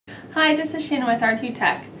Hi, this is Shannon with R2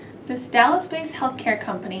 Tech. This Dallas-based healthcare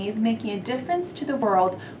company is making a difference to the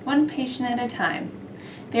world one patient at a time.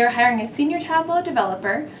 They are hiring a Senior Tableau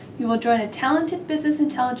Developer. You will join a talented business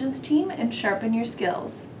intelligence team and sharpen your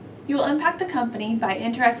skills. You will impact the company by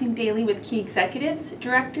interacting daily with key executives,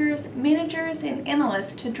 directors, managers, and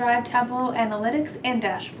analysts to drive Tableau Analytics and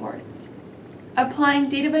Dashboards. Applying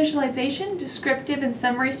data visualization, descriptive, and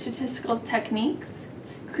summary statistical techniques.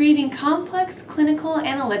 Creating complex clinical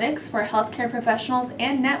analytics for healthcare professionals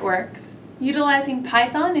and networks, utilizing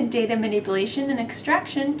Python and data manipulation and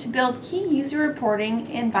extraction to build key user reporting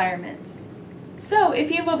environments. So, if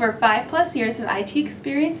you have over 5+ years of IT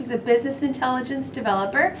experience as a business intelligence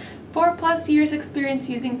developer, 4+ years experience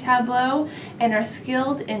using Tableau, and are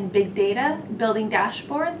skilled in big data, building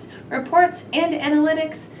dashboards, reports, and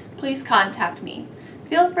analytics, please contact me.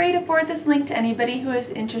 Feel free to forward this link to anybody who is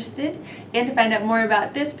interested, and to find out more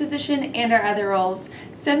about this position and our other roles,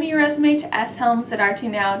 send me your resume to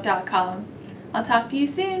shelms@r2now.com. I'll talk to you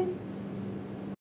soon.